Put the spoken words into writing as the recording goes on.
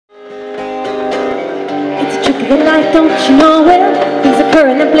the light, don't you know it? Things occur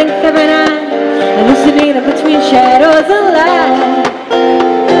in the blink of an eye, hallucinating between shadows and light.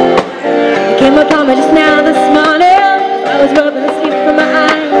 You came upon me just now this morning. I was rubbing the sleep from my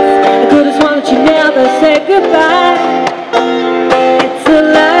eyes. I could have sworn that you never said goodbye. It's a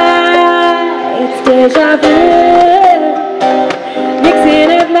lie, it's deja vu,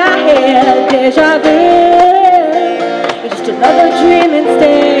 mixing in my head. Deja vu, you're just another dream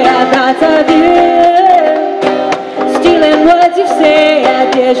instead. I thought of you, words you say,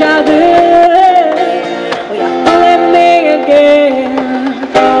 deja vu. Oh, you're fooling me again.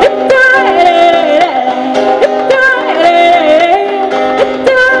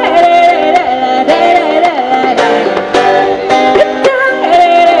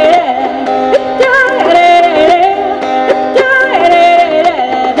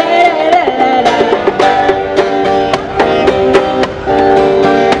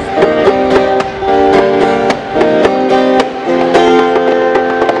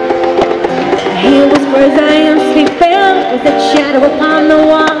 As I am sleeping with that shadow upon the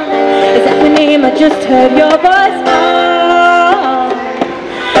wall, is that my name? I just heard your voice. Oh,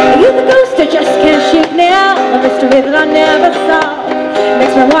 are you the ghost I just can't shake now? A mystery that I never solve.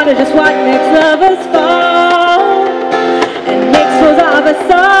 Makes me wonder just what makes lovers fall, and makes fools of us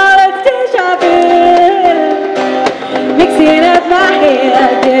all. It's deja vu, mixing up my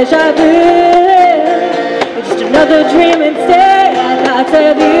head. Deja vu, it's just another dream instead. I thought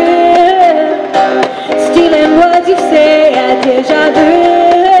of you, stealing words you say, deja vu.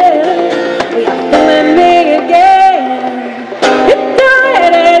 We are fooling me again.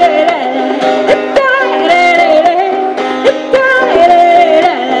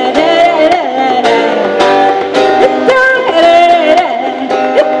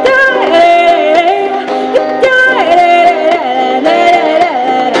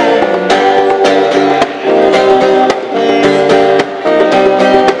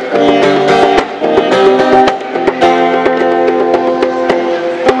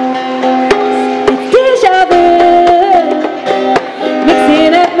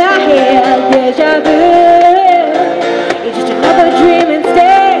 Deja vu, you're just another dream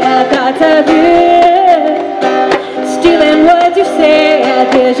instead. I thought of you, stealing words you say.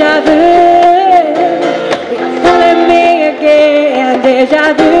 Deja vu, you're fooling me again.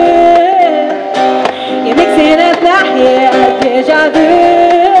 Deja vu.